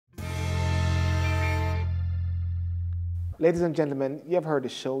Ladies and gentlemen, you have heard the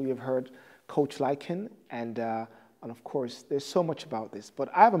show, you've heard Coach Lycan, and of course, there's so much about this, but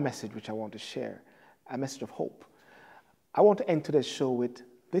I have a message which I want to share, a message of hope. I want to end today's show with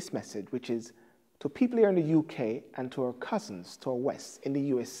this message, which is to people here in the UK and to our cousins to our west in the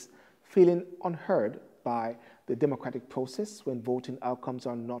US feeling unheard by the democratic process when voting outcomes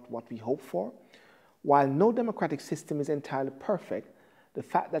are not what we hope for. While no democratic system is entirely perfect, the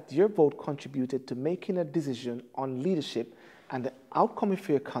fact that your vote contributed to making a decision on leadership and the outcome of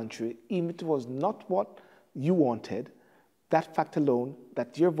your country, even if it was not what you wanted, that fact alone,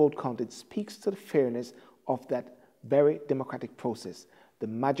 that your vote counted, speaks to the fairness of that very democratic process. The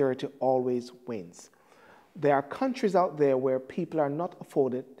majority always wins. There are countries out there where people are not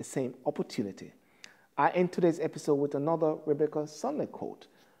afforded the same opportunity. I end today's episode with another Rebecca Sunday quote.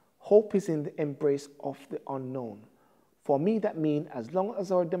 Hope is in the embrace of the unknown. For me, that means as long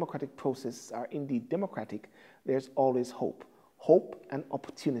as our democratic processes are indeed democratic, there's always hope. Hope and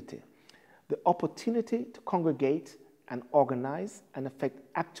opportunity. The opportunity to congregate and organize and affect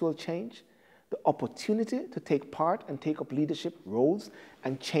actual change. The opportunity to take part and take up leadership roles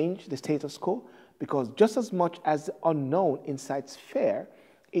and change the status quo. Because just as much as the unknown incites fear,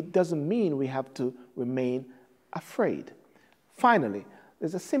 it doesn't mean we have to remain afraid. Finally,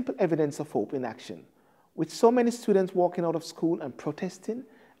 there's a simple evidence of hope in action. With so many students walking out of school and protesting,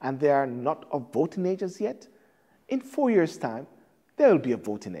 and they are not of voting age as yet, in 4 years' time, there will be a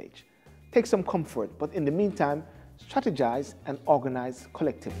voting age. Take some comfort, but in the meantime, strategize and organize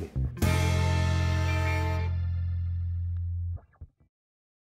collectively.